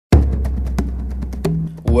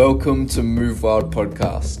Welcome to Move Wild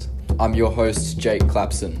Podcast. I'm your host, Jake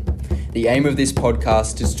Clapson. The aim of this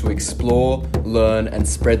podcast is to explore, learn, and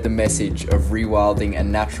spread the message of rewilding and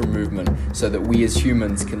natural movement so that we as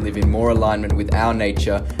humans can live in more alignment with our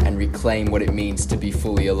nature and reclaim what it means to be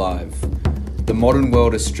fully alive. The modern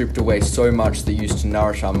world has stripped away so much that used to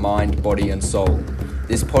nourish our mind, body, and soul.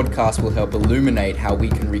 This podcast will help illuminate how we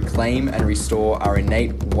can reclaim and restore our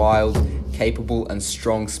innate, wild, capable, and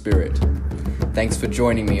strong spirit. Thanks for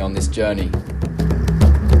joining me on this journey.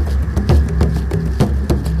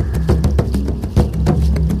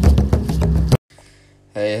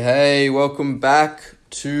 Hey, welcome back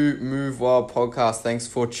to Move Wild Podcast. Thanks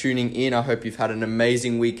for tuning in. I hope you've had an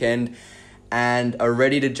amazing weekend and are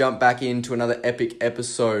ready to jump back into another epic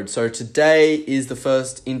episode. So today is the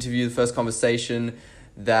first interview, the first conversation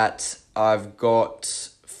that I've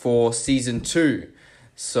got for season 2.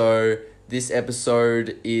 So this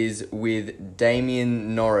episode is with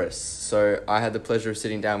Damien Norris. So I had the pleasure of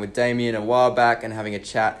sitting down with Damien a while back and having a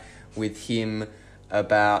chat with him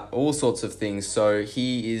about all sorts of things. So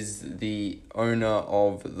he is the owner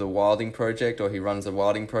of the Wilding Project, or he runs the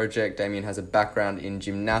Wilding Project. Damien has a background in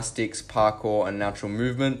gymnastics, parkour, and natural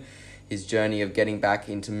movement. His journey of getting back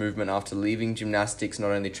into movement after leaving gymnastics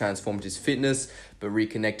not only transformed his fitness, but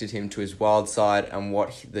reconnected him to his wild side and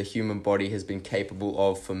what the human body has been capable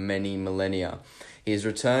of for many millennia. He has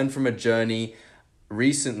returned from a journey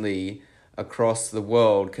recently across the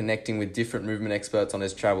world, connecting with different movement experts on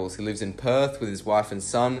his travels. He lives in Perth with his wife and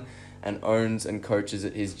son and owns and coaches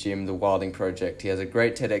at his gym, the Wilding Project. He has a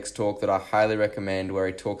great TEDx talk that I highly recommend where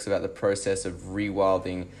he talks about the process of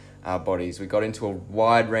rewilding our bodies. We got into a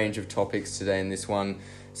wide range of topics today in this one,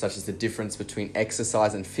 such as the difference between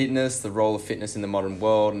exercise and fitness, the role of fitness in the modern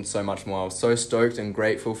world, and so much more. I was so stoked and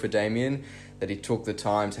grateful for Damien that he took the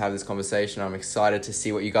time to have this conversation. I'm excited to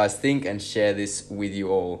see what you guys think and share this with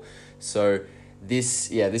you all. So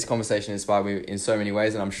this conversation inspired me in so many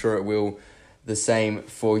ways, and I'm sure it will the same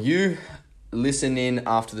for you. Listen in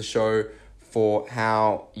after the show for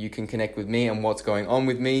how you can connect with me and what's going on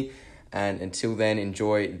with me. And until then,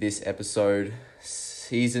 enjoy this episode,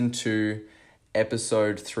 season 2,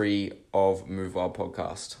 episode 3 of Move Wild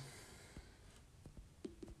Podcast.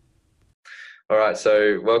 All right,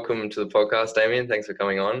 so welcome to the podcast, Damien. Thanks for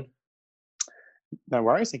coming on. No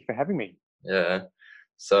worries. Thank you for having me. Yeah.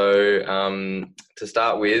 So to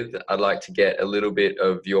start with, I'd like to get a little bit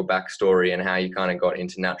of your backstory and how you kind of got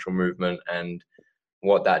into natural movement and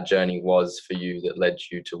what that journey was for you that led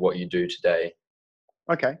you to what you do today.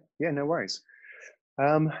 Okay. Yeah, no worries.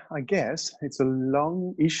 I guess it's a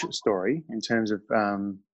long-ish story in terms of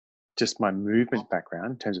just my movement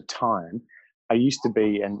background, in terms of time. I used to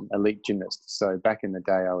be an elite gymnast. So back in the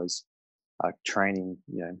day, I was training,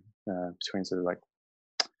 between sort of like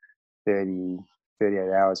 30, 38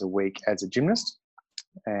 hours a week as a gymnast.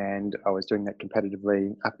 And I was doing that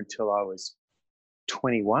competitively up until I was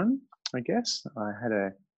 21, I guess. I had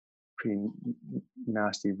a pretty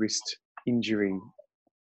nasty wrist injury,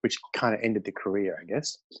 which kind of ended the career, I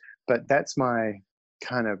guess. But that's my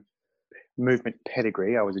kind of movement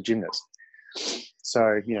pedigree. I was a gymnast.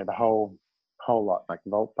 So, the whole lot, like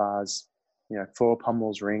vault bars, 4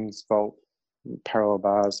 pommels, rings, vault, parallel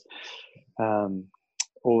bars,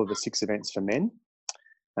 all of the 6 events for men,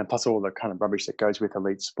 and plus all the kind of rubbish that goes with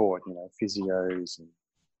elite sport, physios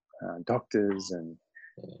and doctors and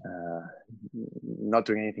not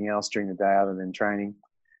doing anything else during the day other than training.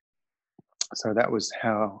 So that was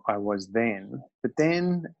how I was then. But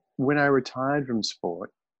then when I retired from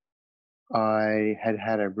sport, I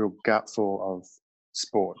had a real gutful of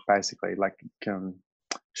sport, basically, like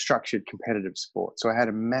structured competitive sport. So I had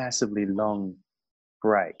a massively long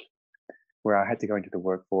break where I had to go into the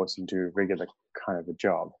workforce and do a regular kind of a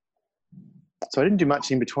job. So I didn't do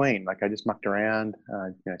much in between. Like I just mucked around,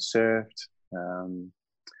 surfed,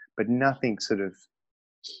 but nothing sort of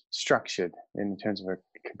structured in terms of a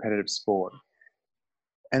competitive sport.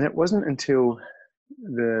 And it wasn't until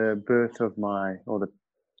the birth of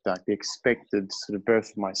the expected sort of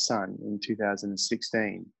birth of my son in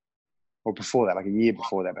 2016, or before that, like a year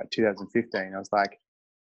before that, about 2015, I was like,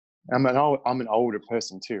 I'm an older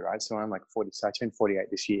person too, right? So I'm like 40, so I turned 48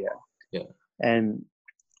 this year. Yeah. And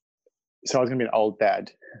so I was going to be an old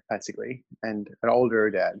dad, basically, and an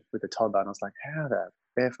older dad with a toddler. And I was like, how the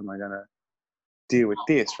F am I going to deal with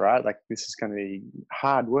this, right? Like this is going to be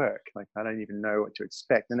hard work. Like I don't even know what to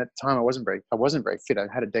expect. And at the time I wasn't very fit. I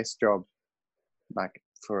had a desk job like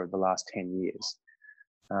for the last 10 years.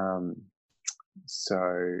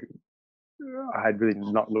 So I had really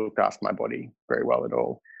not looked after my body very well at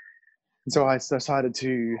all. And so I decided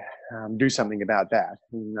to do something about that.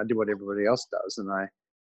 And I did what everybody else does. And I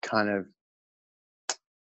kind of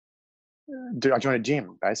I joined a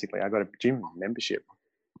gym. Basically, I got a gym membership,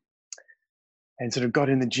 and sort of got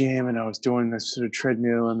in the gym, and I was doing the sort of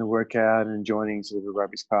treadmill and the workout, and joining sort of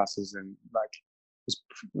aerobics classes, and like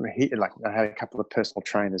I had a couple of personal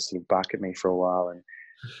trainers sort of bark at me for a while,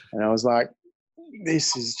 and I was like,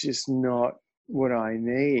 this is just not what I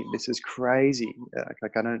need. This is crazy.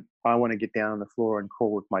 I want to get down on the floor and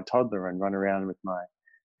crawl with my toddler and run around with my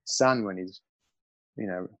son when he's,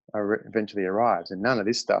 eventually arrives. And none of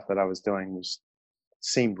this stuff that I was doing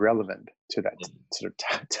seemed relevant to that sort of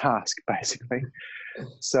task, basically.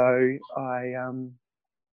 So I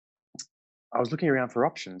was looking around for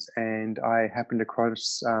options, and I happened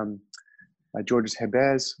across Georges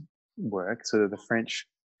Hebert's work, sort of the French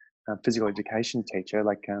physical education teacher,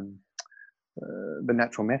 like the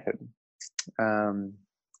Natural Method.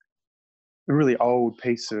 A really old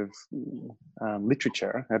piece of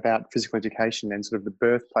literature about physical education and sort of the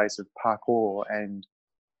birthplace of parkour and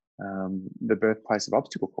the birthplace of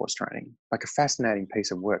obstacle course training. Like a fascinating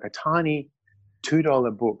piece of work, a tiny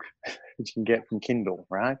 $2 book that you can get from Kindle,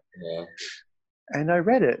 right? Yeah. And I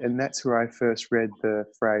read it, and that's where I first read the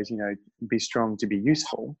phrase, be strong to be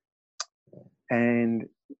useful. And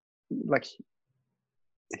like,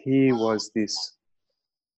 here was this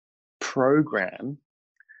program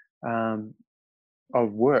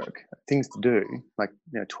of work, things to do, like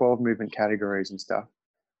 12 movement categories and stuff,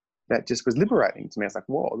 that just was liberating to me. I was like,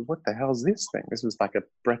 whoa, what the hell is this thing? This was like a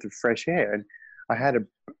breath of fresh air. And I had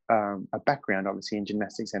a background, obviously, in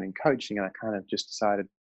gymnastics and in coaching, and I kind of just decided,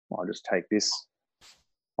 well,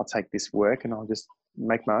 I'll take this work and I'll just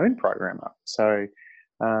make my own program up. So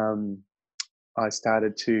I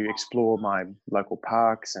started to explore my local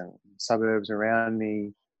parks and suburbs around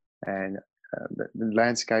me, and the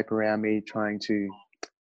landscape around me, trying to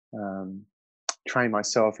train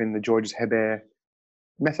myself in the Georges Hebert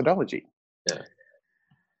methodology. Yeah.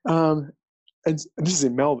 And this is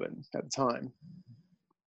in Melbourne at the time.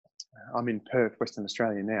 I'm in Perth, Western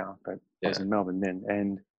Australia now, but I was in Melbourne then.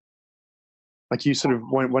 And like, you sort of,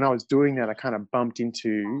 when I was doing that, I kind of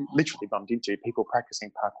literally bumped into people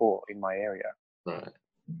practicing parkour in my area. Right.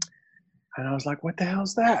 And I was like, what the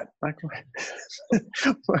hell's that? Like,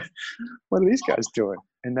 what are these guys doing?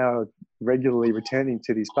 And they were regularly returning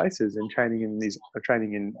to these places and training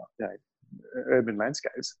in urban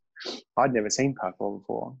landscapes. I'd never seen parkour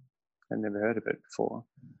before. I'd never heard of it before.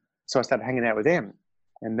 So I started hanging out with them,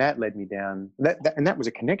 and that led me down. That was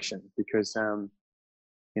a connection, because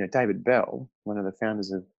David Bell, one of the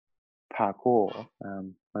founders of parkour,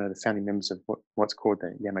 one of the founding members of what's called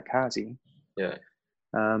the Yamakasi. Yeah.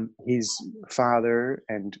 His father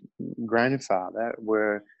and grandfather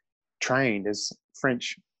were trained as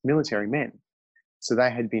French military men. So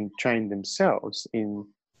they had been trained themselves in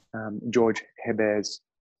Georges Hebert's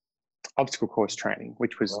obstacle course training,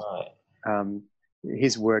 which was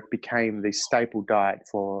his work became the staple diet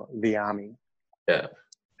for the army. Yeah.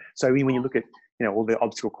 So when you look at all the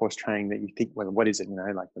obstacle course training that you think, well, what is it?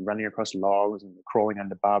 Like the running across logs and the crawling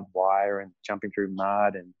under barbed wire and jumping through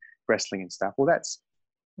mud and wrestling and stuff. Well,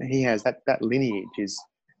 he has that lineage is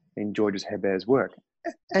in Georges Hebert's work,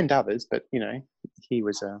 and others, but he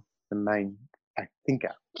was the main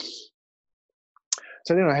thinker.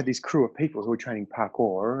 So then I had this crew of people who were training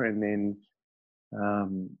parkour, and then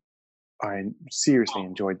I seriously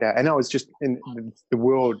enjoyed that. And I was just the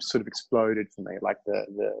world sort of exploded for me, like the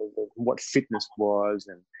what fitness was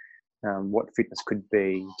and what fitness could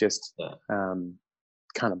be. Just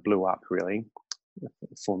kind of blew up really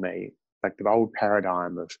for me. Like the old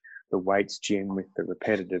paradigm of the weights gym with the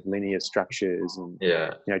repetitive linear structures and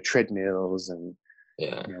treadmills and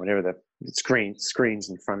whatever the screens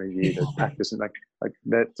in front of you to practice, and like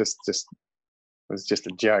that just was just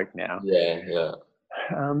a joke now.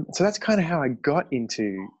 So that's kind of how I got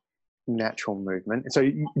into natural movement. So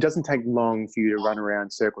it doesn't take long for you to run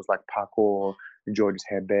around circles like parkour and Georges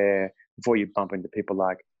Hebert before you bump into people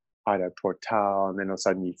like Ido Portal, and then all of a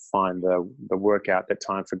sudden you find the workout that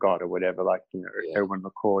time forgot or whatever, like Erwan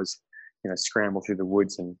Le Corps' scramble through the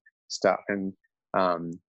woods and stuff, and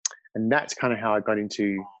that's kind of how I got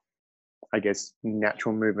into, I guess,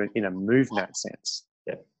 natural movement in a MovNat sense.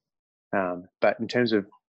 But in terms of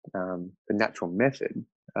the natural method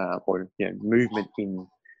or movement in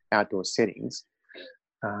outdoor settings,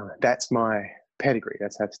 that's my pedigree.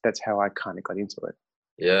 That's how I kind of got into it.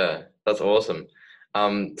 Yeah, that's awesome.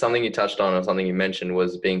 Something you touched on or something you mentioned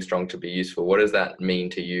was being strong to be useful. What does that mean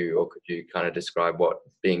to you, or could you kind of describe what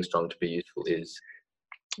being strong to be useful is?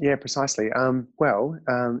 Yeah, precisely.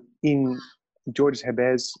 In Georges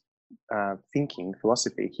Hebert's thinking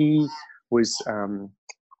philosophy, he was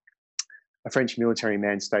a French military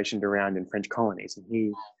man stationed around in French colonies, and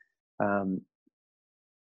he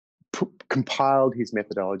compiled his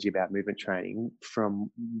methodology about movement training from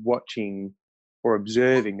watching or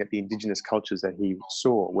observing that the indigenous cultures that he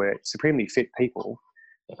saw were supremely fit people,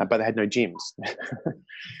 but they had no gyms,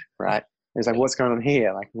 right? It's like, what's going on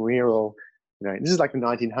here? Like, we're all, this is like the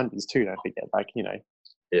 1900s too, don't forget. Like,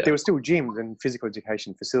 there were still gyms and physical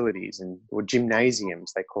education facilities or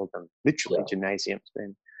gymnasiums, they called them, literally gymnasiums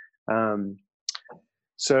then.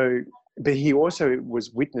 But he also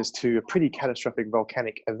was witness to a pretty catastrophic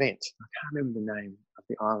volcanic event. I can't remember the name of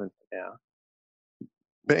the island now.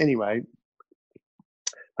 But anyway,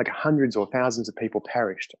 like hundreds or thousands of people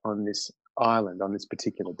perished on this island on this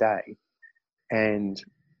particular day. And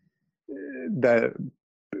the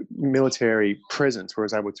military presence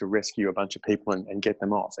was able to rescue a bunch of people and get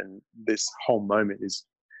them off. And this whole moment is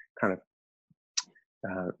kind of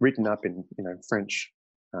written up in French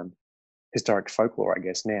historic folklore, I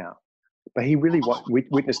guess, now. But he really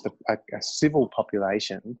witnessed a civil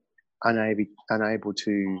population unable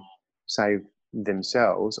to save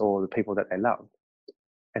themselves or the people that they loved.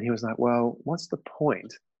 And he was like, well, what's the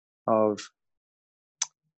point of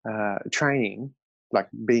training, like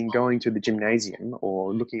going to the gymnasium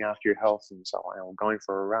or looking after your health and so on, or going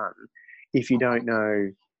for a run, if you don't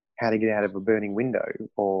know how to get out of a burning window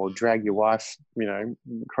or drag your wife,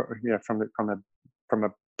 from a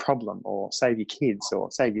problem, or save your kids or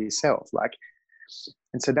save yourself?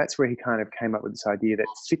 And so that's where he kind of came up with this idea that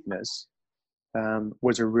fitness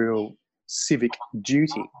was a real civic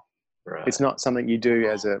duty. Right. It's not something you do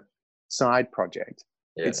as a side project.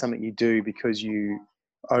 Yeah. It's something you do because you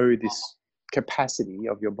owe this capacity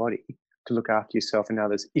of your body to look after yourself and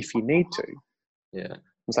others if you need to. Yeah.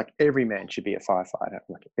 It's like every man should be a firefighter.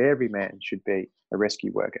 Like every man should be a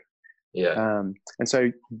rescue worker. Yeah. And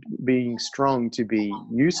so being strong to be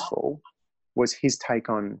useful was his take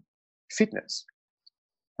on fitness.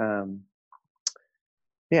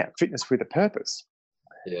 Fitness with a purpose.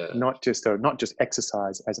 Yeah. Not just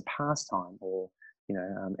exercise as a pastime or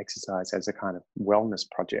exercise as a kind of wellness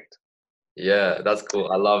project. Yeah, that's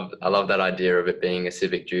cool. I love that idea of it being a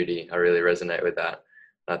civic duty. I really resonate with that.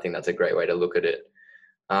 I think that's a great way to look at it.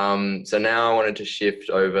 So now I wanted to shift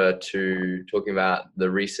over to talking about the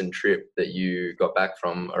recent trip that you got back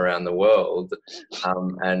from around the world,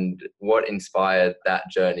 and what inspired that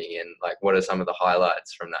journey, and like, what are some of the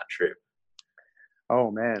highlights from that trip?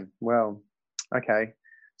 Oh man, well, okay.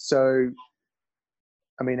 So,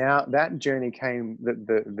 I mean, that journey came,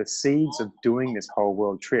 the seeds of doing this whole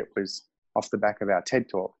world trip was off the back of our TED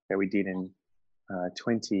Talk that we did in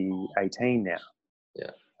 2018 now.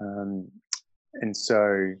 Yeah. And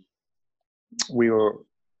so we were,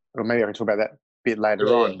 or maybe I can talk about that a bit later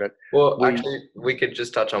on. But actually, we could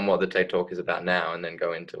just touch on what the TED Talk is about now, and then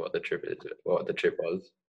go into what the trip was.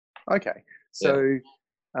 Okay, so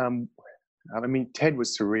I mean, TED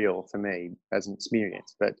was surreal for me as an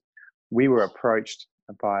experience, but we were approached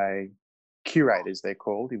by curators, they're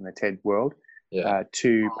called in the TED world,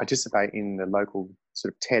 to participate in the local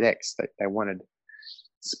sort of TEDx. That they wanted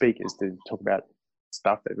speakers to talk about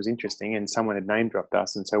stuff that was interesting, and someone had name dropped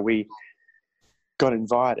us, and so we got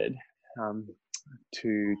invited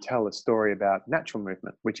to tell a story about natural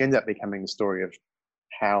movement, which ended up becoming the story of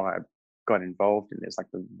how I got involved in this, like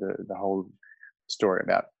the whole story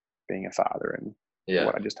about being a father and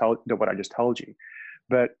what I just told you,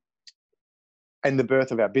 and the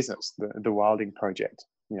birth of our business, the Wilding Project,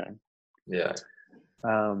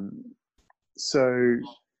 So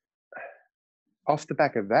off the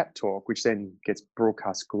back of that talk, which then gets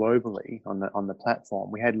broadcast globally on the platform,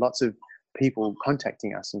 we had lots of people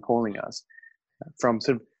contacting us and calling us from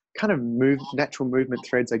sort of kind of natural movement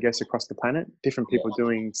threads, I guess, across the planet. Different people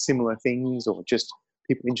doing similar things, or just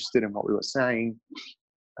people interested in what we were saying.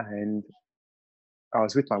 And I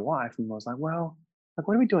was with my wife, and I was like, well, like,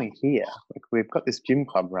 what are we doing here? Like, we've got this gym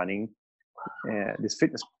club running, this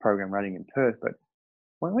fitness program running in Perth, but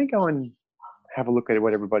why don't we go and have a look at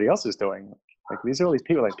what everybody else is doing? Like, there's all these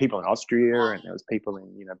people, like people in Austria, and there was people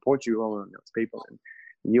in Portugal, and there was people in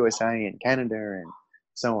the USA and Canada and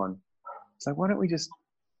so on. So why don't we just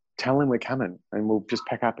tell them we're coming, and we'll just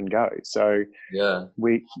pack up and go? So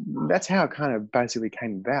that's how it kind of basically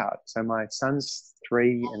came about. So my son's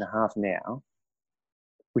 3.5 now.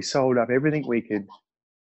 We sold up everything we could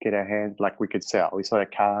get our hands, like we could sell. We sold our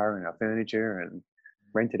car and our furniture and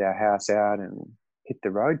rented our house out and hit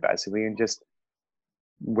the road basically, and just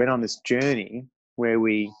went on this journey where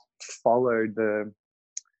we followed the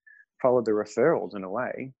referrals in a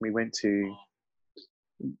way. We went to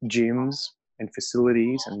gyms and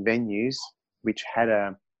facilities and venues which had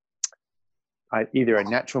a either a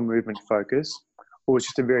natural movement focus or it's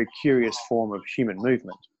just a very curious form of human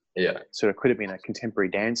movement. Yeah. So it could have been a contemporary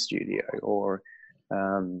dance studio or,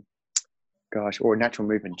 or a natural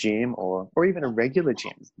movement gym or even a regular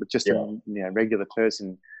gym with just a regular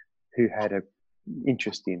person who had a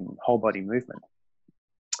interest in whole body movement.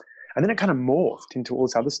 And then it kind of morphed into all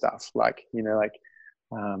this other stuff. I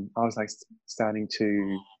was like starting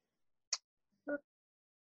to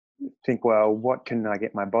think, well, what can I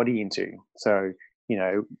get my body into? So,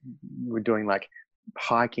 we're doing like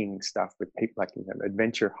hiking stuff with people, like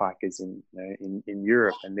adventure hikers in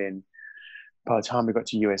Europe. And then by the time we got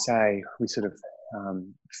to USA, we sort of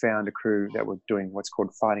found a crew that were doing what's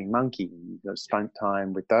called Fighting Monkey. Spent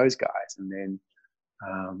time with those guys. And then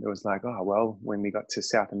it was like, oh, well, when we got to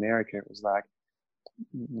South America, it was like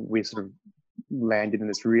we sort of landed in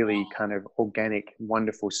this really kind of organic,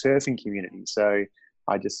 wonderful surfing community. So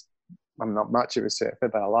I'm not much of a surfer,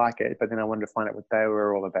 but I like it. But then I wanted to find out what they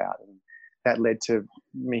were all about. And that led to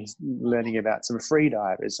me learning about some free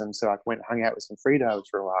divers. And so I went and hung out with some free divers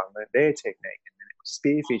for a while and learned their technique. And then it was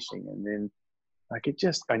spearfishing. And then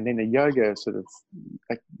and then a yoga sort of,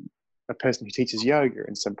 like a person who teaches yoga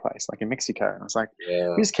in some place, like in Mexico. And I was like,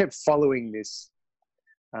 we just kept following this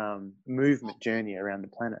movement journey around the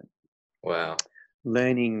planet. Wow.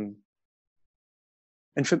 Learning.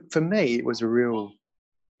 And for me, it was a real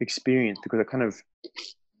experience because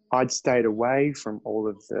I'd stayed away from all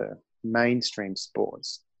of the mainstream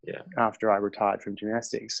sports after I retired from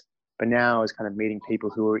gymnastics. But now I was kind of meeting people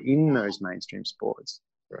who were in those mainstream sports.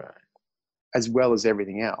 Right. As well as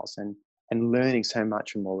everything else and learning so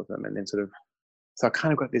much from all of them. And then so I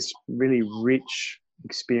kind of got this really rich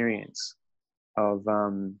experience of a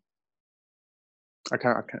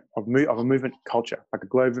movement culture, like a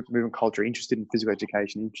global movement culture, interested in physical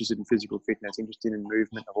education, interested in physical fitness, interested in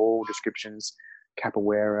movement of all descriptions,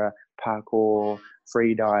 capoeira, parkour,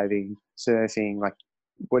 free diving, surfing, like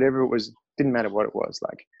whatever it was, didn't matter what it was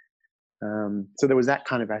like. So there was that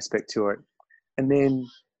kind of aspect to it. And then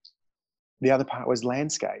the other part was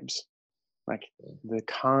landscapes, like the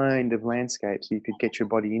kind of landscapes you could get your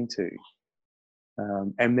body into.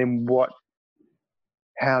 And then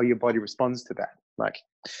how your body responds to that.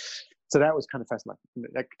 So that was kind of fascinating.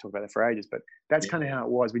 I could talk about that for ages, but that's kind of how it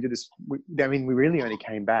was. We did this. We really only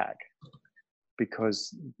came back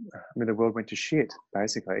because the world went to shit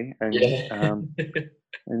basically, and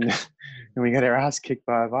and we got our ass kicked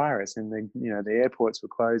by a virus, and the airports were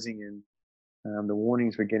closing, and the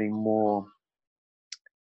warnings were getting more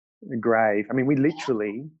grave. We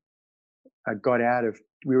literally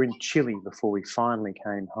we were in Chile before we finally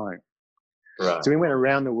came home. Right. So we went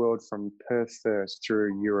around the world from Perth first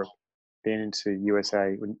through Europe, then into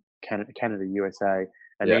USA, Canada, USA,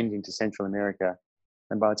 and then into Central America.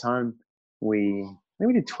 And by the time we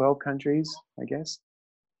did 12 countries, I guess.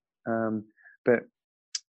 But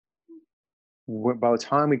by the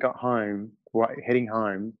time we got home, heading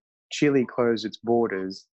home, Chile closed its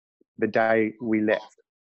borders the day we left.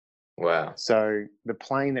 Wow. So the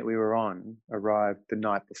plane that we were on arrived the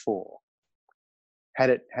night before. Had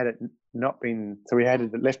it not been, so we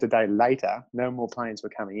had left a day later, no more planes were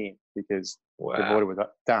coming in because the border was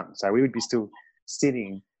done. So we would be still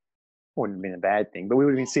sitting, wouldn't have been a bad thing, but we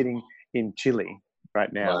would have been sitting in Chile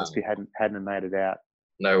right now if we hadn't made it out.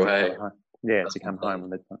 No way. To come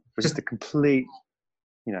home. It was just a complete,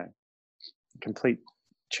 complete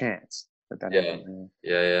chance that happened.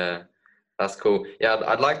 Yeah. That's cool. Yeah,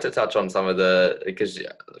 I'd like to touch on some of because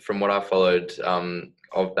from what I followed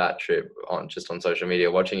of that trip on social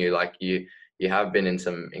media, watching you, like you have been in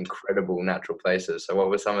some incredible natural places. So what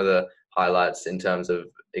were some of the highlights in terms of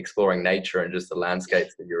exploring nature and just the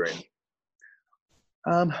landscapes that you're in?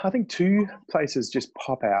 I think two places just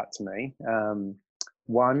pop out to me.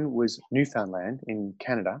 One was Newfoundland in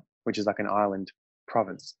Canada, which is like an island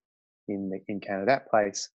province in Canada. That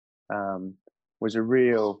place was a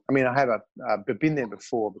real. I have been there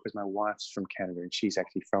before because my wife's from Canada and she's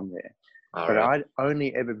actually from there. But I'd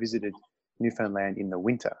only ever visited Newfoundland in the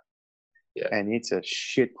winter, and it's a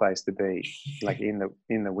shit place to be. Like in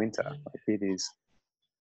the winter, like it is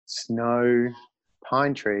snow,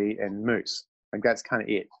 pine tree, and moose. Like that's kind of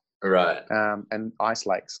it. Right. And ice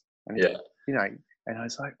lakes. And and I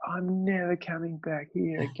was like, I'm never coming back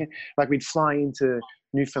here again. Like we'd fly into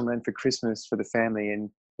Newfoundland for Christmas for the family, and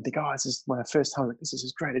I think, this is my first time. Like, this is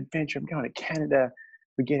this great adventure. I'm going to Canada.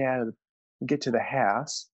 We get to the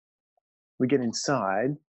house, we get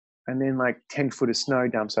inside, and then like 10 foot of snow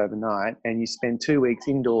dumps overnight, and you spend 2 weeks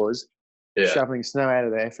indoors shoveling snow out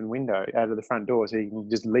of the effing window, out of the front door, so you can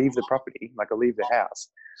just leave the property, or leave the house.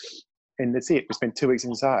 and that's it. We spent 2 weeks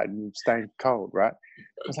inside and staying cold, right?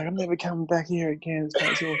 I was like, I'm never coming back here again. This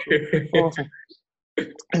place is awful.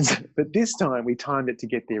 But this time we timed it to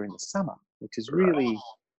get there in the summer, which is really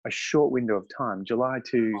a short window of time, July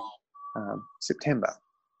to September.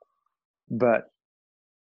 But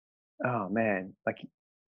oh man, like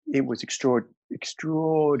it was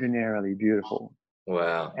extraordinarily beautiful.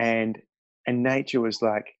 Wow. And nature was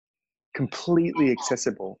like completely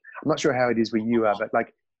accessible. I'm not sure how it is where you are, but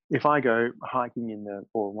like if I go hiking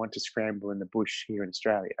or want to scramble in the bush here in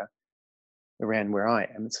Australia, around where I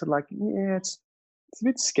am, it's sort of like, yeah, it's a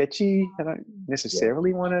bit sketchy. I don't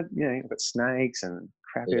necessarily want to, you've got snakes and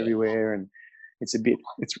crap everywhere, and it's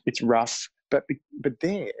rough. But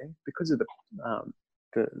there, because of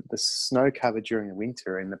the snow cover during the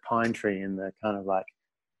winter and the pine tree and the kind of like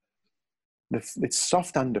it's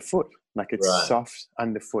soft underfoot, like it's soft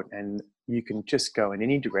underfoot, and you can just go in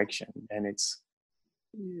any direction, and it's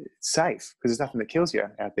safe because there's nothing that kills you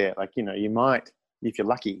out there. Like, you might, if you're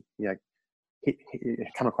lucky,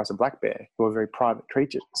 come across a black bear, who are very private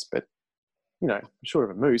creatures, but short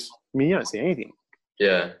of a moose, I mean, you don't see anything.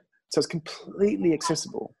 Yeah. So it's completely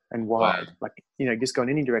accessible and wild. Wow. Like, just go in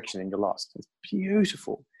any direction and you're lost. It's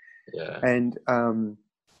beautiful. Yeah. And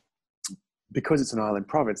because it's an island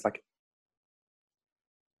province, like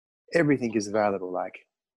everything is available. Like,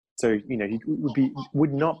 so it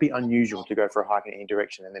would not be unusual to go for a hike in any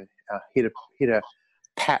direction and then hit a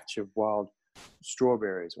patch of wild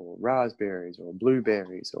strawberries or raspberries or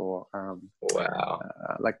blueberries or and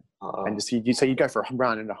just so you go for a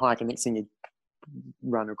run and a hike, and next thing you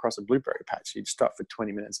run across a blueberry patch, you stop for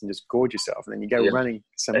 20 minutes and just gorge yourself, and then you go running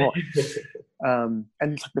some more.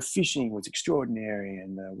 And the fishing was extraordinary,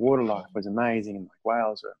 and the water life was amazing, and like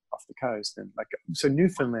whales are off the coast, and so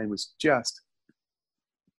Newfoundland was just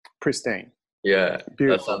pristine. Yeah,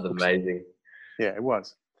 beautiful. That sounds amazing. Yeah, it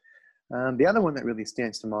was. The other one that really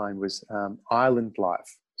stands to mind was island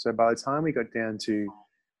life. So by the time we got down to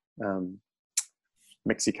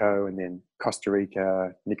Mexico and then Costa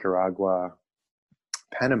Rica, Nicaragua,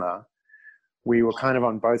 Panama, we were kind of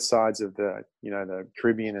on both sides of the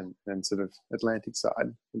Caribbean and sort of Atlantic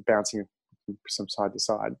side, bouncing from side to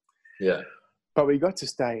side. Yeah. But we got to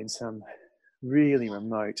stay in some really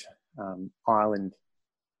remote island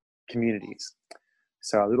communities.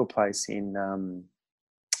 So a little place in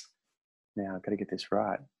now I've got to get this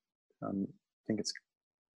right. I think it's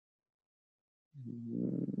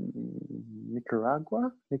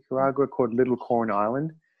Nicaragua, called Little Corn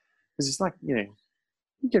Island. Because it's like,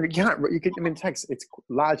 it's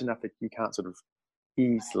large enough that you can't sort of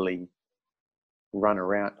easily run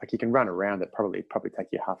around. Like you can run around it, probably take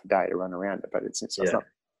you half a day to run around it, but it's not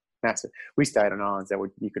massive. We stayed on islands that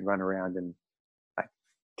you could run around in like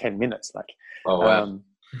 10 minutes. Like, oh wow.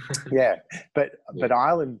 Yeah, but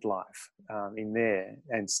island life in there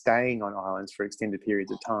and staying on islands for extended periods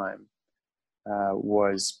of time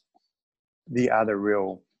was the other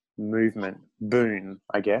real movement boon,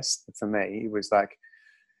 I guess, for me. It was like,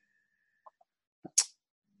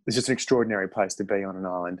 it's just an extraordinary place to be on an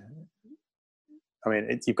island. I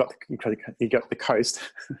mean, you've got the coast.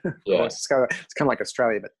 Yeah. It's kind of like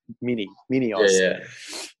Australia, but mini Oz. Yeah.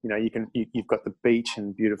 You've got the beach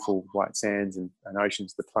and beautiful white sands and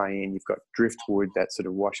oceans to play in. You've got driftwood that sort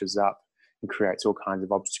of washes up and creates all kinds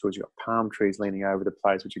of obstacles. You've got palm trees leaning over the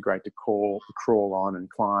place, which are great to crawl on and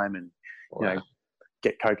climb and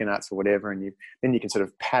get coconuts or whatever. And then you can sort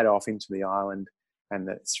of pad off into the island, and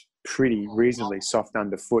it's pretty reasonably soft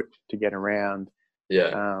underfoot to get around.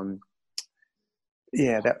 Yeah.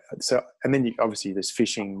 And then obviously there's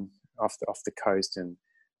fishing off the coast, and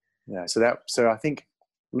so I think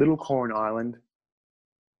Little Corn Island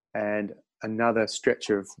and another stretch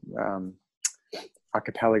of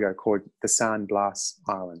archipelago called the San Blas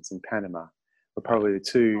Islands in Panama were probably the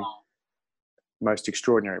two most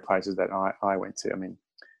extraordinary places that I went to. I mean,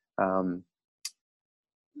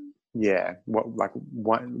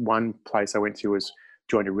 one place I went to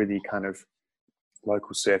joined a really kind of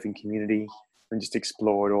local surfing community and just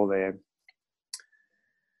explored all their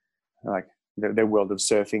world of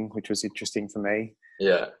surfing, which was interesting for me.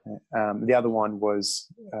 Yeah. The other one was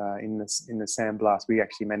in the San Blas. We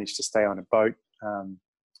actually managed to stay on a boat.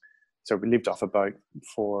 So we lived off a boat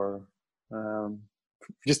for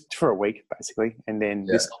just for a week, basically. And then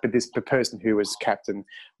the person who was captain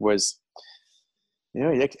was,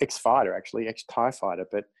 ex-fighter, actually, ex-Thai fighter,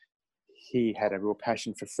 but he had a real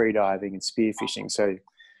passion for freediving and spearfishing. So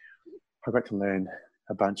I got to learn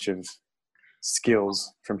a bunch of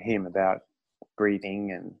skills from him about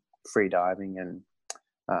breathing and freediving and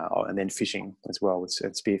then fishing as well, with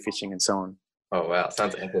spearfishing and so on. Oh wow,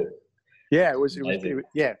 sounds epic. Yeah, it was. Amazing.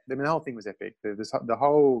 Yeah, I mean, the whole thing was epic. The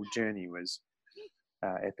whole journey was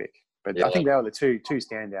epic. But I Yeah, think they were the two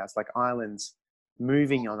standouts. Like islands,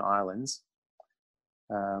 moving on islands,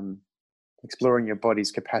 um, exploring your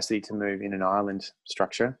body's capacity to move in an island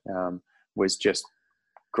structure was just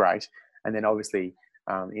great. And then obviously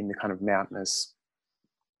in the kind of mountainous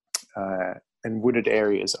and wooded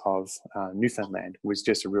areas of Newfoundland was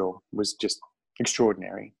just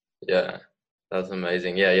extraordinary. yeah, that's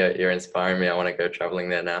amazing. Yeah, yeah, you're inspiring me. I want to go traveling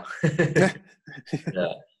there now.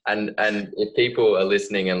 Yeah. And if people are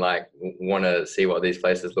listening and like want to see what these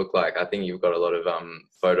places look like, I think you've got a lot of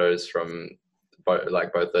photos from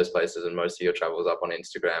both those places and most of your travels up on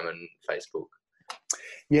Instagram and Facebook.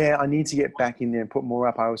 Yeah, I need to get back in there and put more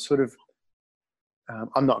up. I was sort of,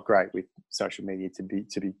 I'm not great with social media to be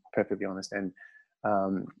perfectly honest, and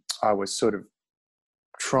I was sort of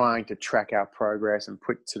trying to track our progress and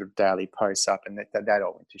put sort of daily posts up, and that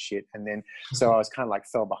all went to shit. And then so I was kind of like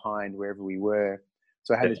fell behind wherever we were.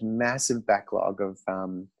 So I had this massive backlog of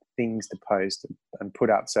things to post and put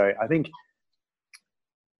up. So I think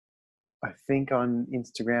on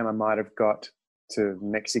Instagram I might have got to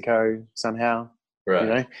Mexico somehow. Right. You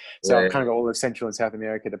know, so I've kind of got all of Central and South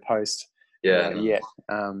America to post. Yet.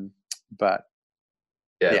 But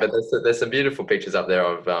but there's some beautiful pictures up there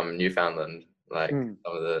of Newfoundland, like some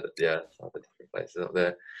of the different places up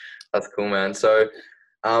there. That's cool, man. So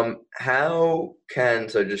how can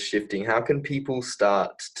people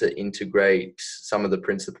start to integrate some of the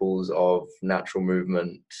principles of natural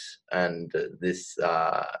movement and this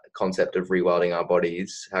concept of rewilding our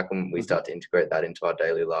bodies? How can we start to integrate that into our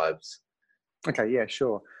daily lives? Okay, yeah,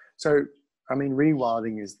 sure. So, I mean,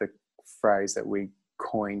 rewilding is the phrase that we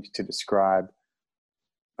coined to describe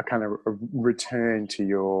a kind of a return to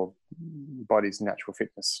your body's natural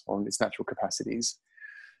fitness or its natural capacities.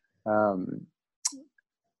 Sort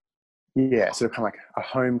of kind of like a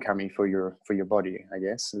homecoming for your body, I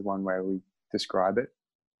guess, is one way we describe it.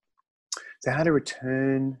 So how to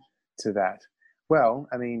return to that? Well,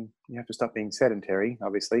 I mean, you have to stop being sedentary,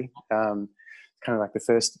 obviously. Kind of like the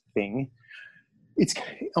first thing. It's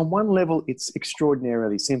on one level, it's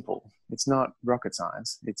extraordinarily simple. It's not rocket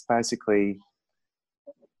science. It's basically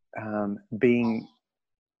being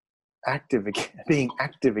active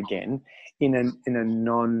again in a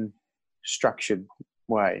non-structured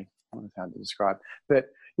way. I don't know how to describe, but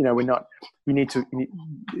we're not.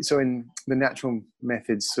 So in the natural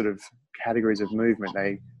methods sort of categories of movement,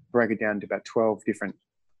 they break it down to about 12 different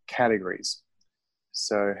categories.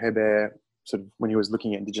 So Hebert, sort of when he was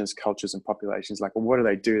looking at indigenous cultures and populations, like, well, what do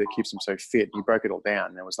they do that keeps them so fit? And he broke it all down.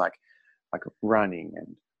 And it was like running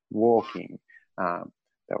and walking.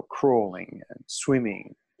 They were crawling and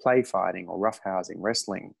swimming, play fighting or roughhousing,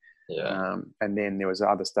 wrestling. Yeah. And then there was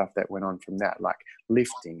other stuff that went on from that, like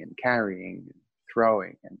lifting and carrying, and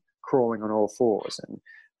throwing and crawling on all fours and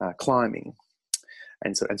climbing,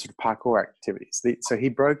 and sort of parkour activities. So he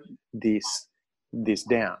broke this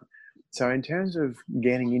down. So in terms of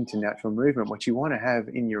getting into natural movement, what you want to have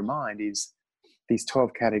in your mind is these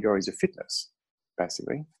 12 categories of fitness,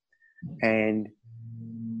 basically. And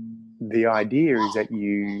the idea is that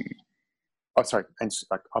and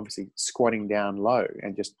like obviously squatting down low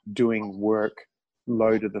and just doing work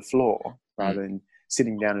low to the floor rather than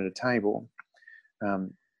sitting down at a table.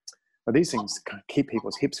 But these things keep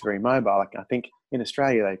people's hips very mobile. Like I think in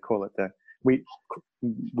Australia they call it we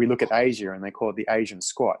look at Asia and they call it the Asian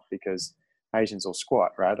squat because Asians all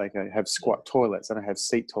squat, right? Like they have squat toilets. They don't have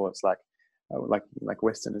seat toilets like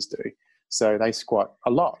Westerners do. So they squat a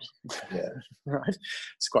lot, right?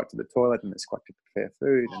 Squat to the toilet and they squat to prepare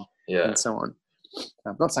food and so on.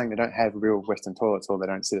 I'm not saying they don't have real Western toilets or they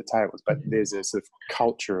don't sit at tables, but there's a sort of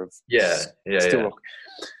culture of Sure.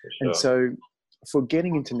 And so for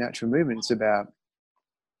getting into natural movement, it's about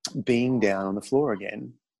being down on the floor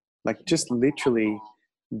again, like just literally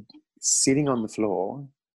sitting on the floor.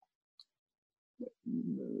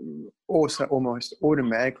 Also almost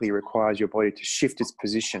automatically requires your body to shift its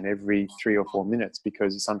position every 3 or 4 minutes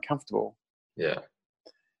because it's uncomfortable. Yeah.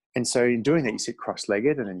 And so in doing that, you sit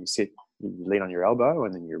cross-legged and then you lean on your elbow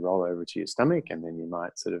and then you roll over to your stomach and then you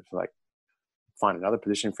might sort of like find another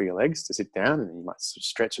position for your legs to sit down and then you might sort of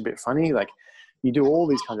stretch a bit funny. Like you do all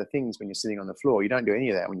these kinds of things when you're sitting on the floor. You don't do any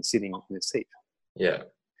of that when you're sitting in a seat. Yeah.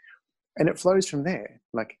 And it flows from there.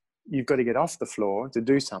 Like you've got to get off the floor to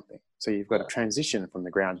do something. So you've got to transition from the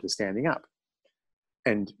ground to standing up.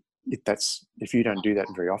 And if you don't do that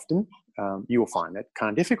very often, you will find that kind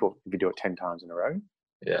of difficult if you do it 10 times in a row.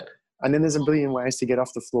 Yeah. And then there's a billion ways to get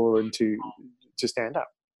off the floor and to stand up.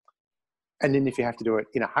 And then if you have to do it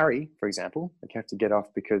in a hurry, for example, like you have to get off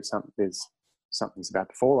because there's something's about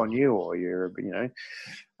to fall on you, or you're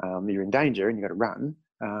in danger and you've got to run,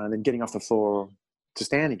 then getting off the floor to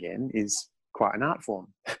stand again is quite an art form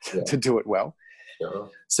to do it well. Sure.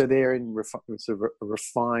 So therein sort of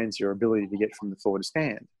refines your ability to get from the floor to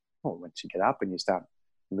stand. Well, once you get up and you start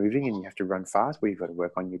moving and you have to run fast, well, you've got to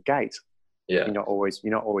work on your gait. Yeah. You're not always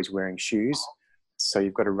wearing shoes, so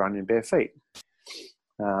you've got to run in bare feet,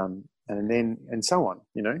 and so on.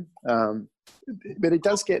 But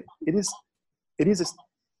it is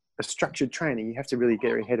a structured training. You have to really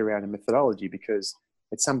get your head around a methodology, because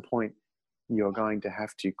at some point you're going to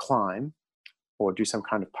have to climb or do some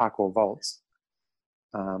kind of parkour vaults,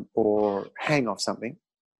 or hang off something,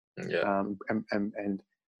 and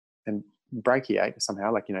brachiate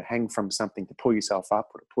somehow, hang from something to pull yourself up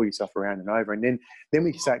or to pull yourself around and over. And then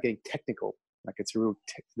we start getting technical. Like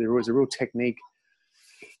there was a real technique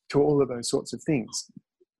to all of those sorts of things.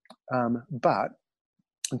 But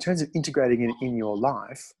in terms of integrating it in your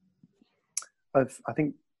life, I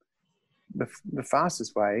think the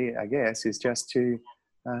fastest way, I guess, is just to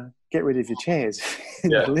get rid of your chairs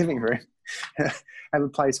in the living room. Have a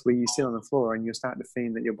place where you sit on the floor and you're starting to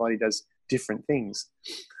feel that your body does different things.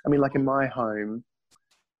 I mean, like in my home,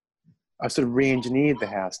 I've sort of re-engineered the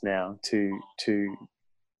house now to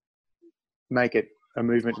make it a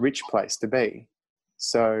movement-rich place to be.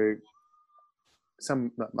 So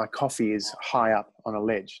my coffee is high up on a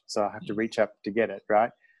ledge, so I have to reach up to get it,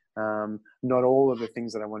 right? Not all of the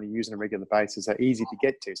things that I want to use on a regular basis are easy to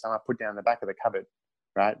get to, so I put down the back of the cupboard,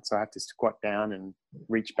 right? So I have to squat down and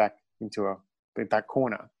reach back into a back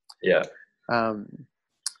corner. Yeah. I'm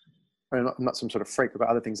not some sort of freak. I've got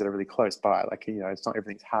other things that are really close by. It's not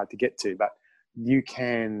everything's hard to get to, but you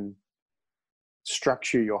can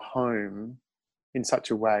structure your home in such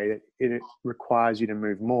a way that it requires you to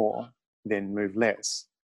move more than move less.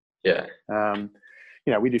 Yeah.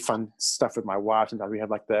 We do fun stuff with my wife. Sometimes we have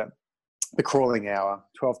like the crawling hour,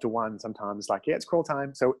 12 to 1 sometimes. It's crawl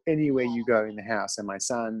time. So anywhere you go in the house, and my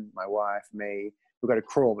son, my wife, me, we've got to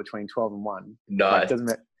crawl between 12 and 1. Nice.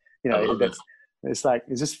 It's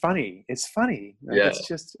just funny. It's funny. It's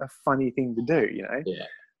just a funny thing to do, Yeah.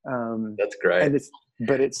 That's great. And it's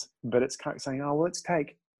kind of saying, let's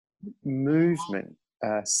take movement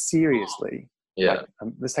seriously. Yeah.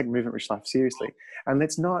 Let's take movement-rich life seriously, and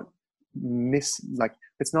let's not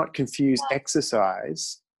confuse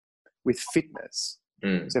exercise with fitness.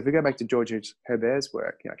 So if we go back to George Herbert's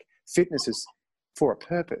work, fitness is for a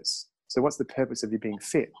purpose. So what's the purpose of you being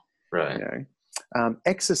fit? Right.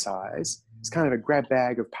 Exercise is kind of a grab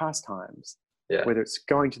bag of pastimes. Yeah. Whether it's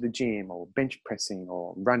going to the gym or bench pressing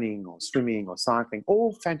or running or swimming or cycling,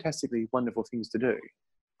 all fantastically wonderful things to do.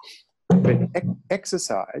 But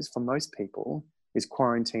exercise for most people is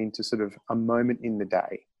quarantined to sort of a moment in the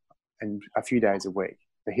day and a few days a week.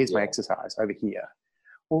 But here's my exercise over here.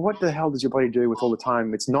 Well, what the hell does your body do with all the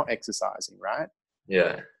time it's not exercising, right?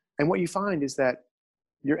 Yeah. And what you find is that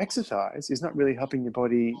your exercise is not really helping your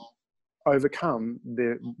body overcome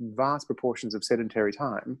the vast proportions of sedentary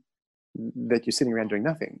time that you're sitting around doing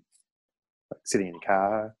nothing. Like sitting in your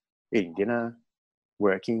car, eating dinner,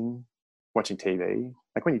 working, watching TV.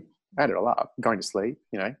 Like when you add it all up, going to sleep,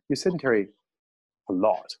 you're sedentary a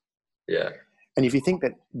lot. Yeah. And if you think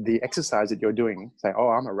that the exercise that you're doing, say,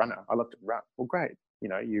 I'm a runner, I love to run. Well, great.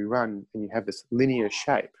 You run and you have this linear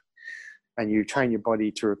shape and you train your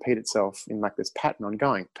body to repeat itself in like this pattern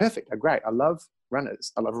ongoing. Perfect. Great. I love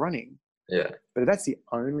runners. I love running. Yeah. But if that's the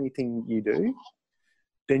only thing you do,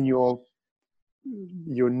 then you're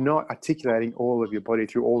not articulating all of your body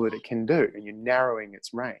through all that it can do, and you're narrowing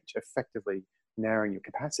its range, effectively narrowing your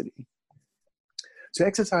capacity. So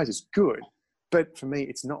exercise is good, but for me,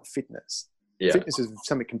 it's not fitness. Yeah. Fitness is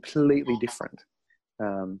something completely different.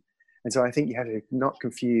 And so I think you have to not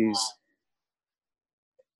confuse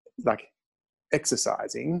like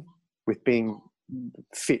exercising with being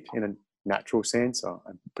fit in a natural sense. Or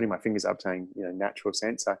I'm putting my fingers up saying, natural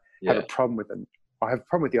sense. I have a problem with it. I have a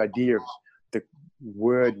problem with the idea of the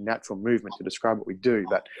word natural movement to describe what we do,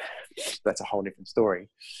 but that's a whole different story.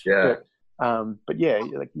 Yeah. But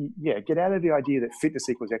get out of the idea that fitness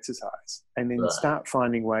equals exercise, and then start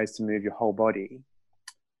finding ways to move your whole body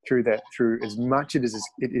through as much it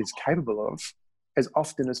is capable of, as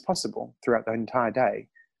often as possible throughout the entire day.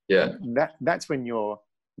 Yeah. That's when your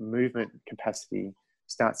movement capacity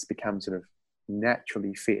starts to become sort of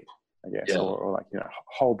naturally fit, I guess, or like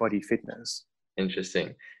whole body fitness.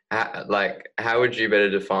 Interesting. How would you better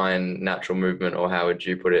define natural movement, or how would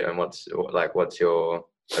you put it? And what's your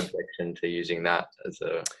objection to using that as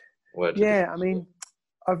a word? Yeah, I mean,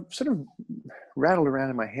 I've sort of rattled around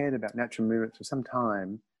in my head about natural movement for some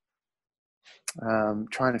time,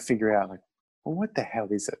 trying to figure out like well, what the hell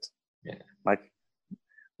is it? Yeah. Like,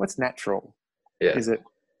 what's natural? Yeah. Is it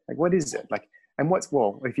like, what is it like? And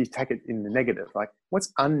well, if you take it in the negative, like,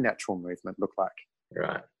 what's unnatural movement look like?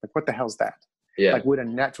 Right. Like, what the hell's that? Yeah. Like, would a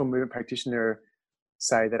natural movement practitioner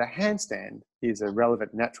say that a handstand is a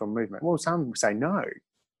relevant natural movement? Well, some say no.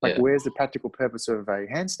 Like, where's the practical purpose of a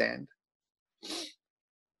handstand?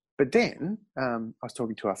 But then I was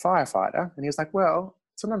talking to a firefighter, and he was like, well,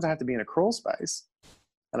 sometimes I have to be in a crawl space,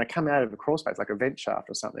 and I come out of a crawl space, like a vent shaft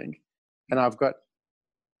or something, and I've got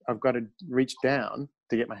to reach down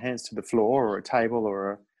to get my hands to the floor or a table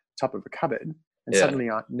or a top of a cupboard, and suddenly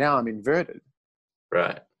now I'm inverted.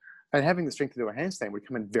 Right. And having the strength to do a handstand would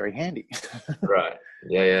come in very handy. Right.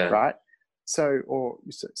 Yeah. Right. So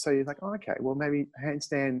you're like, oh, okay, well, maybe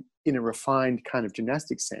handstand in a refined kind of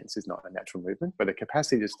gymnastic sense is not a natural movement, but a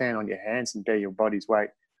capacity to stand on your hands and bear your body's weight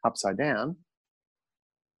upside down,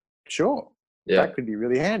 sure, that could be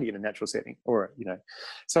really handy in a natural setting, or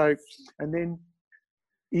So, and then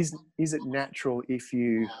is it natural if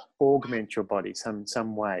you augment your body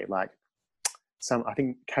some way? Like I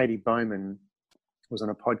think Katie Bowman was on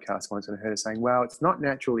a podcast once, and I heard her saying, well, it's not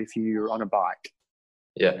natural if you're on a bike.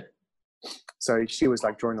 Yeah. So she was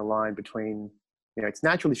like drawing the line between, it's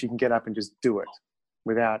natural if you can get up and just do it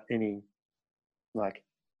without any like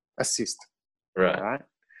assist. Right.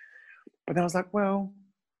 But then I was like, well,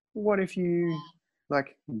 what if you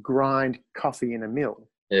like grind coffee in a mill?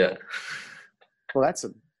 Yeah. Well, that's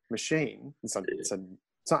a machine. It's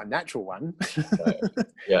not a natural one.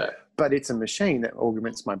 Yeah. But it's a machine that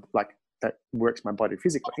augments that works my body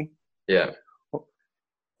physically. Yeah.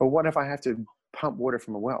 Or what if I have to pump water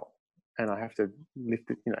from a well and I have to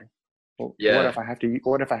lift it, What if I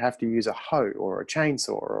have to use a hoe or a chainsaw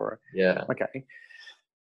or okay.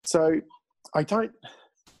 So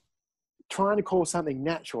trying to call something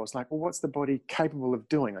natural, it's like, well, what's the body capable of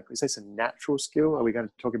doing? Like, is this a natural skill? Are we going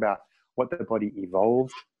to talk about what the body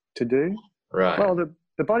evolved to do? Right. Well,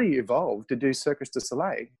 the body evolved to do Cirque du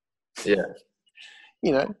Soleil. Yeah.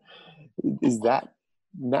 Is that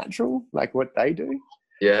natural? Like what they do?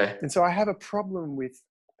 Yeah. And so I have a problem with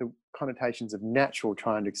the connotations of natural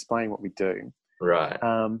trying to explain what we do. Right.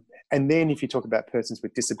 And then if you talk about persons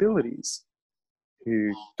with disabilities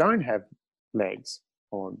who don't have legs,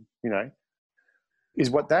 or, is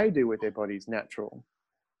what they do with their bodies natural,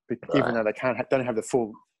 but even though they don't have the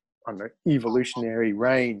full, evolutionary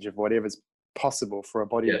range of whatever's possible for a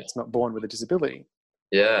body that's not born with a disability.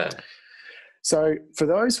 Yeah. So for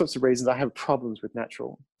those sorts of reasons, I have problems with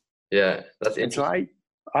natural. Yeah, that's interesting. And so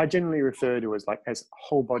I generally refer to as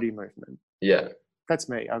whole body movement. Yeah. That's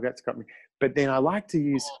me. That's got me. But then I like to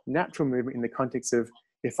use natural movement in the context of,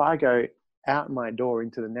 if I go out my door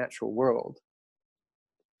into the natural world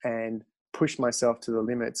and push myself to the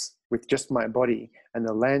limits with just my body and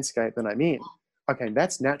the landscape that I'm in, okay,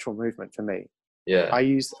 that's natural movement for me. Yeah.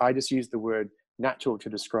 I just use the word natural to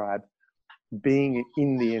describe being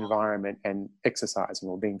in the environment and exercising,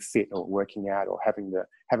 or being fit, or working out, or having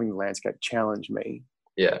the landscape challenge me.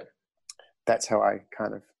 Yeah. That's how I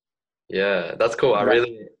kind of. Yeah, that's cool. I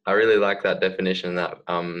really like that definition, that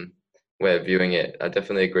way of viewing it. I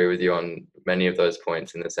definitely agree with you on many of those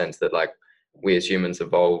points, in the sense that, like, we as humans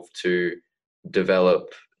evolved to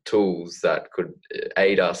develop tools that could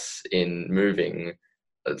aid us in moving,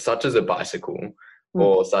 such as a bicycle,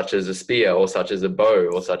 or such as a spear, or such as a bow,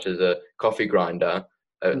 or such as a coffee grinder.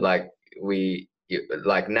 Like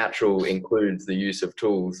natural includes the use of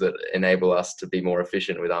tools that enable us to be more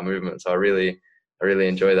efficient with our movement. So I really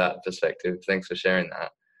enjoy that perspective. Thanks for sharing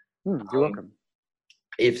that. You're welcome.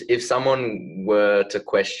 If someone were to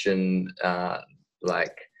question,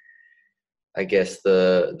 like, I guess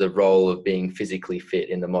the role of being physically fit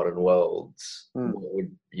in the modern world, what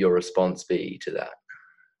would your response be to that?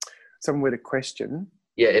 Someone were to question?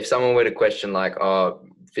 Yeah, if someone were to question, like,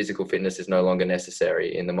 physical fitness is no longer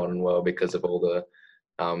necessary in the modern world because of all the,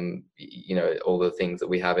 all the things that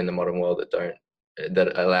we have in the modern world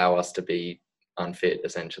that allow us to be unfit,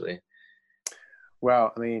 essentially.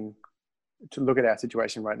 Well, I mean, to look at our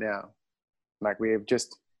situation right now, like, we have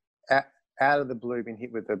just out of the blue been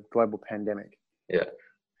hit with a global pandemic. Yeah.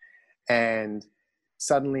 And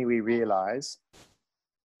suddenly we realize,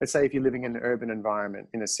 let's say if you're living in an urban environment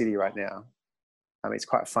in a city right now, I mean, it's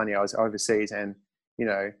quite funny. I was overseas, and,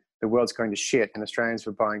 the world's going to shit, and Australians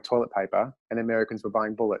were buying toilet paper and Americans were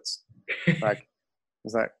buying bullets. Like,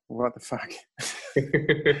 it's like, what the fuck?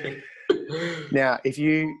 Now, if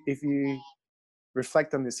you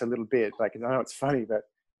reflect on this a little bit, like, I know it's funny, but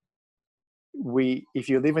if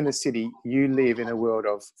you live in the city, you live in a world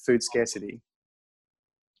of food scarcity.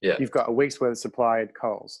 Yeah. You've got a week's worth of supply at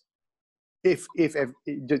Coles.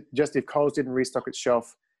 just if Coles didn't restock its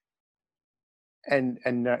shelf and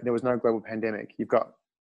there was no global pandemic,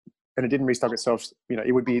 and it didn't restock itself,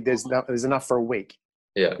 it would be, there's enough for a week.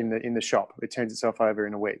 Yeah. In the shop, it turns itself over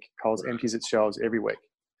in a week. Coles empties its shelves every week,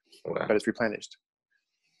 but it's replenished.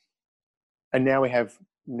 And now we have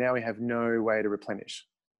no way to replenish.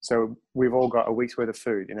 So we've all got a week's worth of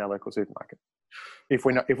food in our local supermarket. If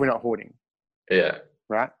we're not hoarding. Yeah.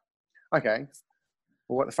 Right. Okay.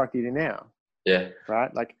 Well, what the fuck do you do now? Yeah.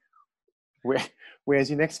 Right. Like, where's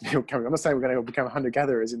your next meal coming? I'm not saying we're going to become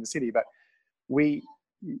hunter-gatherers in the city, but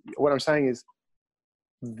what I'm saying is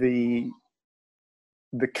the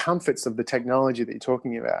comforts of the technology that you're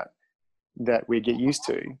talking about that we get used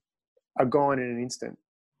to are gone in an instant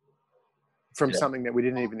from something that we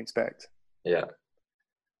didn't even expect. Yeah.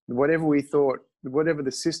 Whatever we thought, whatever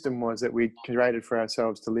the system was that we created for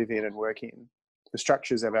ourselves to live in and work in, the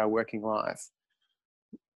structures of our working life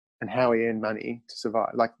and how we earn money to survive,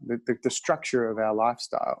 like the structure of our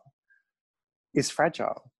lifestyle is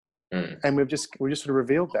fragile. And we've just sort of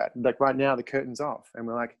revealed that. Like right now, the curtain's off and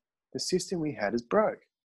we're like, the system we had is broke.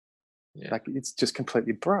 Yeah. Like it's just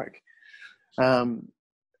completely broke.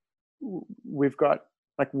 We've got,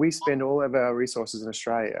 like, we spend all of our resources in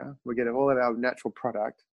Australia. We get all of our natural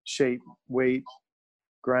product, sheep, wheat,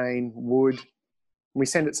 grain, wood. We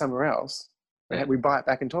send it somewhere else. And we buy it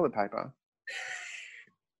back in toilet paper.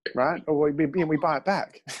 Right? Or we buy it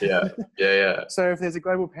back. Yeah. Yeah. So if there's a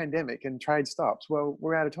global pandemic and trade stops, well,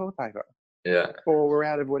 we're out of toilet paper. Yeah. Or we're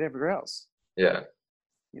out of whatever else. Yeah.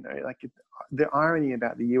 Like the irony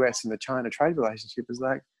about the US and the China trade relationship is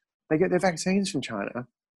like they get their vaccines from China.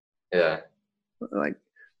 Yeah. Like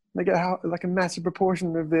they get like a massive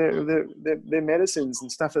proportion of their medicines and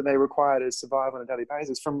stuff that they require to survive on a daily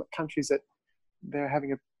basis from countries that they're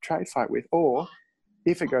having a trade fight with. Or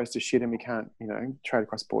if it goes to shit and we can't, trade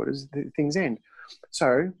across borders, things end.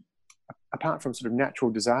 So apart from sort of natural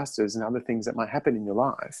disasters and other things that might happen in your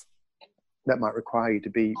life that might require you to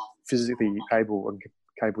be physically able and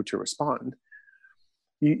capable to respond,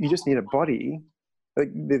 you just need a body. Like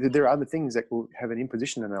there are other things that will have an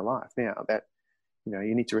imposition in our life now that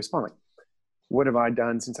you need to respond. Like, what have I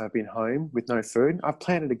done since I've been home with no food? I've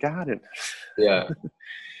planted a garden. Yeah.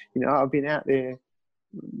 I've been out there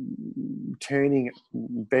turning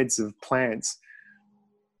beds of plants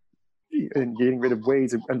and getting rid of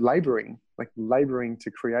weeds and laboring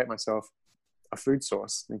to create myself a food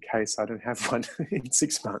source in case I don't have one in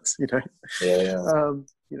 6 months. Yeah.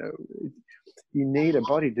 You need a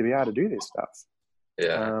body to be able to do this stuff.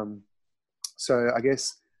 Yeah. So I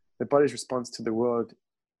guess the body's response to the world,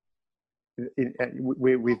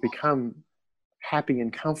 we've become happy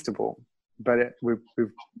and comfortable, but we've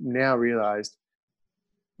now realized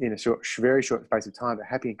in a very short space of time that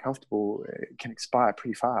happy and comfortable can expire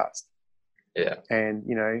pretty fast. Yeah. And,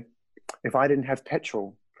 if I didn't have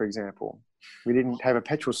petrol, for example, we didn't have a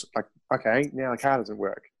petrol, like, okay, now the car doesn't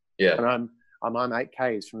work. Yeah. And I'm on 8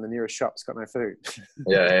 Ks from the nearest shop. It's got no food.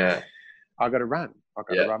 Yeah. I got to run. I've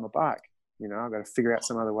got to ride my bike. I've got to figure out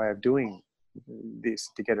some other way of doing this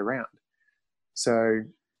to get around. So,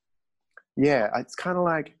 yeah, it's kind of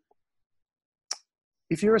like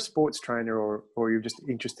if you're a sports trainer or you're just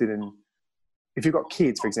interested in, if you've got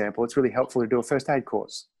kids, for example, it's really helpful to do a first aid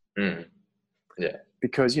course. Yeah.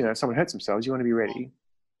 Because, if someone hurts themselves, you want to be ready.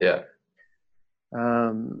 Yeah.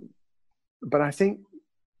 But I think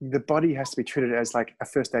the body has to be treated as like a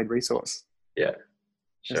first aid resource. Yeah.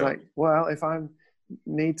 Sure. It's like, well, if I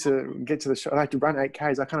need to get to the shop, I like to run 8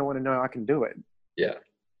 Ks, I kind of want to know I can do it. Yeah.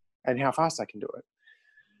 And how fast I can do it.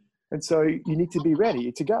 And so you need to be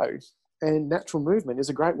ready to go. And natural movement is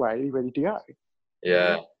a great way to be ready to go.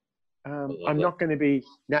 Yeah. I'm not going to be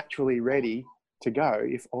naturally ready to go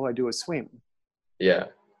if all I do is swim. Yeah,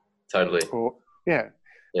 totally.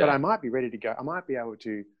 But I might be ready to go. I might be able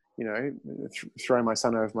to, throw my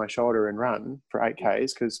son over my shoulder and run for 8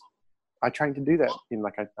 Ks because I trained to do that.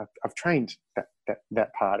 I've trained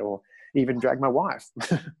that part, or even drag my wife.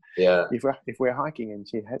 Yeah. If we're hiking and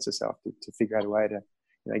she hurts herself, to figure out a way to,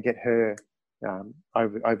 get her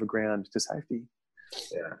over ground to safety.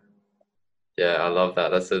 Yeah. Yeah, I love that.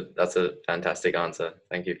 That's a fantastic answer.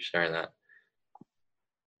 Thank you for sharing that.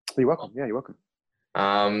 You're welcome. Yeah, you're welcome.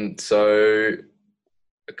 So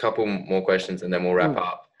a couple more questions and then we'll wrap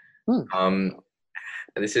up.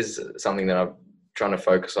 This is something that I'm trying to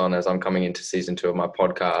focus on as I'm coming into season 2 of my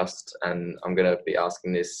podcast, and I'm going to be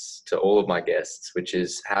asking this to all of my guests, which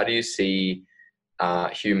is, how do you see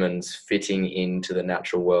humans fitting into the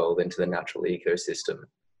natural world, into the natural ecosystem?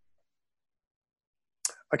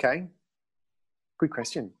 Okay. Good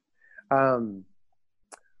question.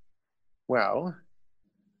 Well,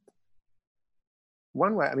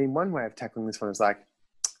 one way of tackling this one is like,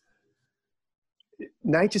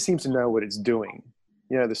 nature seems to know what it's doing.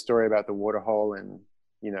 You know, the story about the water hole, and,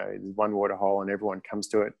 you know, there's one water hole and everyone comes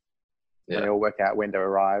to it, and they all work out when to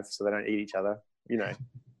arrive so they don't eat each other, you know,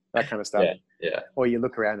 that kind of stuff. Yeah. Or you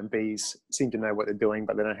look around and bees seem to know what they're doing,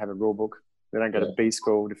 but they don't have a rule book. They don't go to bee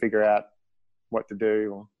school to figure out what to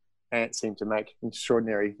do. Or ants seem to make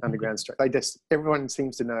extraordinary underground structures. Everyone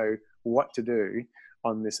seems to know what to do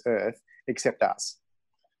on this earth except us.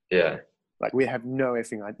 Yeah. Like, we have no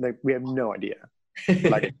we have no idea.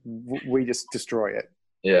 Like, we just destroy it.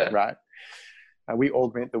 Yeah. Right. We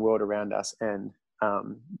augment the world around us and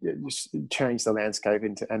just change the landscape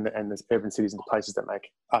and the urban cities into places that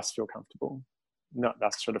make us feel comfortable, not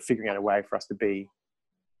us sort of figuring out a way for us to be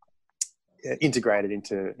integrated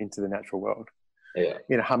into the natural world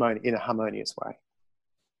in a harmonious way.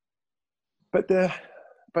 But the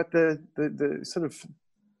sort of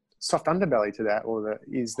soft underbelly to that,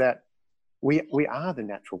 is that we are the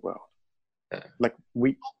natural world. Like,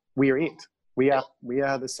 we are it. We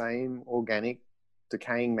are the same organic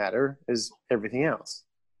decaying matter as everything else.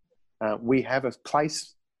 We have a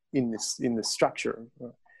place in the structure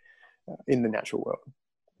in the natural world,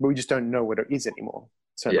 but we just don't know what it is anymore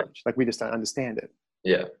so much. Like, we just don't understand it.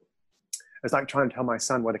 Yeah. It's like trying to tell my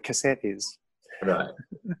son what a cassette is. Right.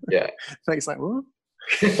 Yeah. Like, it's like, what?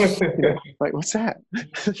 You know, like, what's that?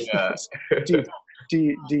 Yeah.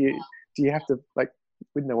 do you have to, like,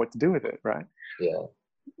 we don't know what to do with it, right? Yeah.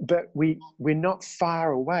 But we're not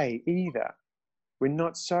far away either. We're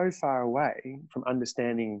not so far away from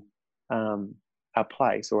understanding our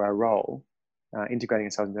place or our role, integrating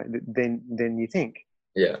ourselves than you think.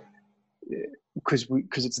 Yeah. Because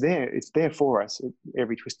it's there for us at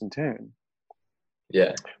every twist and turn.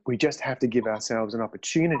 Yeah. We just have to give ourselves an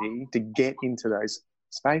opportunity to get into those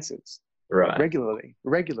spaces regularly.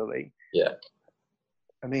 Yeah.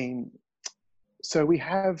 I mean, so we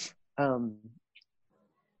have.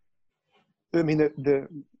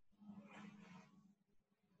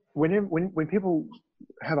 When people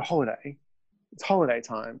have a holiday, it's holiday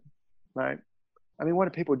time, right? I mean, what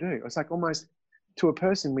do people do? It's like, almost to a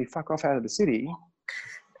person, we fuck off out of the city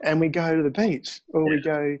and we go to the beach, or we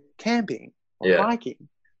go camping or hiking,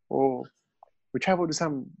 or we travel to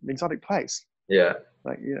some exotic place. Yeah.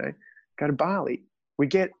 Like, you know, go to Bali. We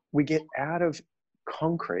get out of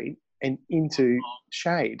concrete and into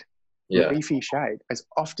shade, leafy shade, as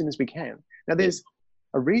often as we can. Now, there's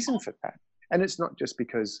a reason for that. And it's not just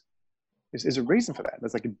because there's a reason for that.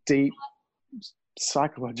 There's like a deep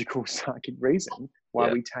psychological, psychic reason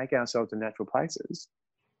why we take ourselves to natural places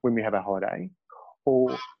when we have a holiday,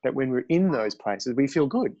 or that when we're in those places, we feel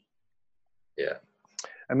good. Yeah.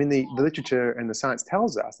 I mean, the literature and the science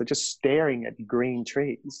tells us that just staring at green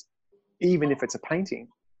trees, even if it's a painting,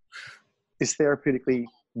 is therapeutically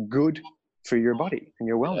good for your body and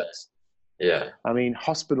your wellness. Yeah. I mean,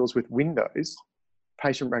 hospitals with windows,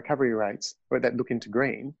 patient recovery rates that look into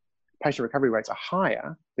green, patient recovery rates are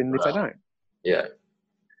higher than if they don't. Yeah.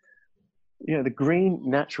 You know, the green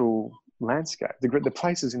natural landscape, the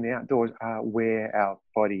places in the outdoors are where our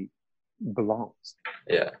body belongs.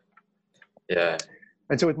 Yeah. Yeah.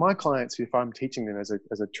 And so with my clients, if I'm teaching them as a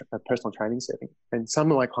personal training setting, and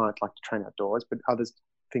some of my clients like to train outdoors, but others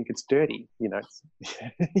think it's dirty, you know,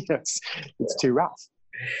 it's too rough.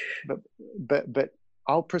 But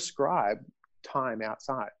I'll prescribe time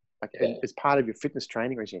outside, like as part of your fitness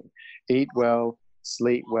training regime. Eat well,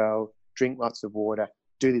 sleep well, drink lots of water,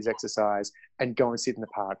 do this exercise, and go and sit in the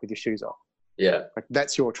park with your shoes off. Yeah. Like,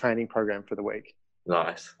 that's your training program for the week.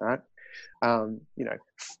 Nice. Right? You know,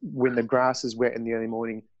 when the grass is wet in the early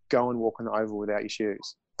morning, go and walk on the oval without your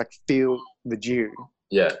shoes. Like, feel the dew.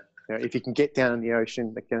 Yeah. You know, if you can get down in the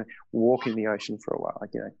ocean, like, you know, walk in the ocean for a while.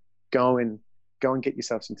 Like, you know, go and get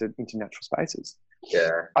yourselves into natural spaces.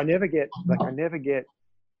 Yeah. I never get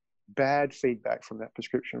bad feedback from that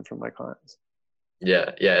prescription from my clients.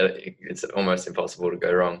 Yeah. Yeah. It's almost impossible to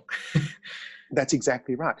go wrong. That's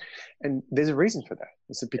exactly right. And there's a reason for that.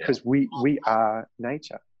 It's because we are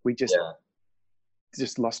nature. We just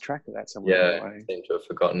lost track of that somewhere along the way. Seem to have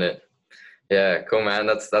forgotten it. Yeah, cool, man.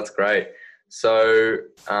 That's great. So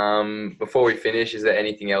before we finish, is there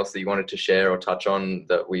anything else that you wanted to share or touch on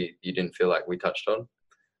that you didn't feel like we touched on?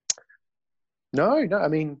 No. I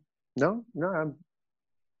mean, no.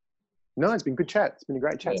 It's been a good chat. It's been a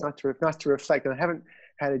great chat. Yeah. It's nice to reflect. And I haven't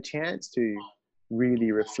had a chance to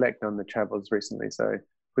really reflect on the travels recently. So,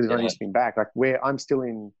 because I've only just been back, like, I'm still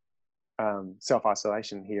in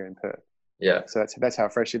self-isolation here in Perth. Yeah. So that's how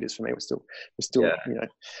fresh it is for me. We're still you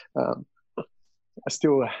know, I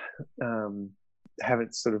still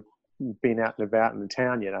haven't sort of been out and about in the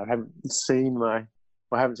town yet. I haven't seen my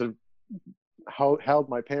I haven't sort of held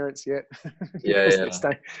my parents yet Yeah, because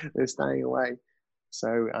yeah, they're staying away.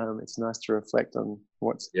 So it's nice to reflect on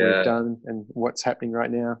what we've yeah. done and what's happening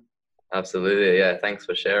right now. Absolutely. Yeah. Thanks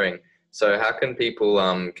for sharing. So how can people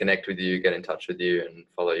connect with you, get in touch with you, and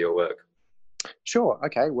follow your work? Sure.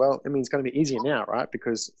 Okay. Well, I mean, it's going to be easier now, right?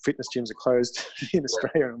 Because fitness gyms are closed in Yeah.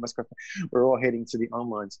 Australia. We're all heading to the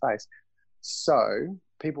online space. So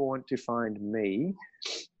people want to find me.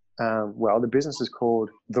 Well, the business is called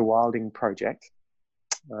The Wilding Project.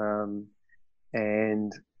 Um,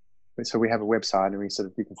 and so we have a website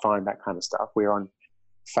and you can find that kind of stuff. We're on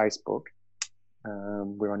Facebook.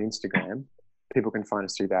 We're on Instagram. People can find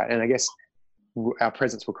us through that. And I guess our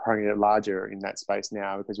presence will probably get larger in that space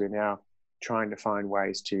now because we're now trying to find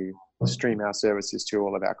ways to stream our services to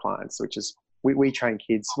all of our clients, which is we train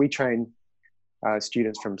kids. We train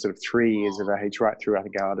students from sort of 3 years of age right through, I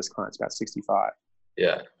think our oldest client's about 65.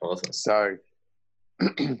 Yeah. Awesome. So,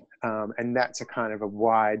 and that's a kind of a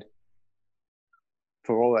wide,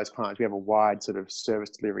 for all those clients, we have a wide sort of service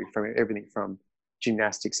delivery from everything from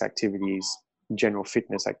gymnastics activities, general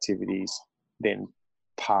fitness activities, then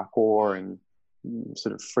parkour and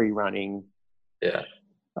sort of free running, Yeah.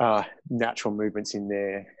 natural movements in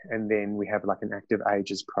there, and then we have like an active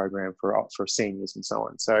ages program for seniors and so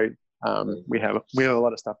on. So we have a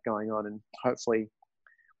lot of stuff going on, and hopefully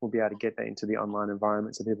we'll be able to get that into the online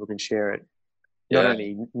environment so people can share it. Not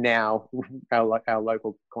only now our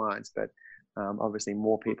local clients, but obviously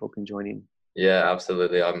more people can join in. Yeah,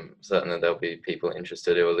 absolutely. I'm certain that there'll be people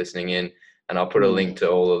interested who are listening in, and I'll put a link to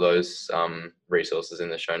all of those resources in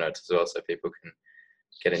the show notes as well, so people can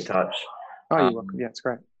get in touch. Oh, you're welcome. Yeah, it's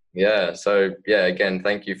great. Yeah. So yeah, again,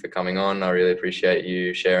 thank you for coming on. I really appreciate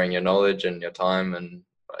you sharing your knowledge and your time and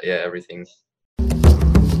everything